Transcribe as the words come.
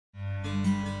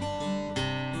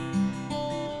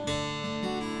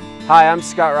Hi, I'm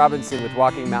Scott Robinson with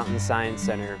Walking Mountain Science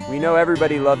Center. We know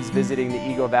everybody loves visiting the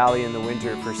Eagle Valley in the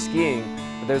winter for skiing,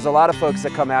 but there's a lot of folks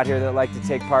that come out here that like to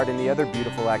take part in the other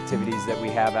beautiful activities that we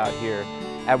have out here.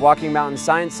 At Walking Mountain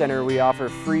Science Center, we offer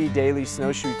free daily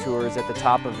snowshoe tours at the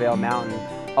top of Vail Mountain,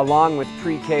 along with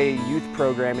pre-K youth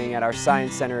programming at our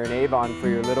Science Center in Avon for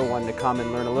your little one to come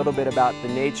and learn a little bit about the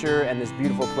nature and this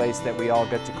beautiful place that we all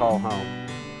get to call home.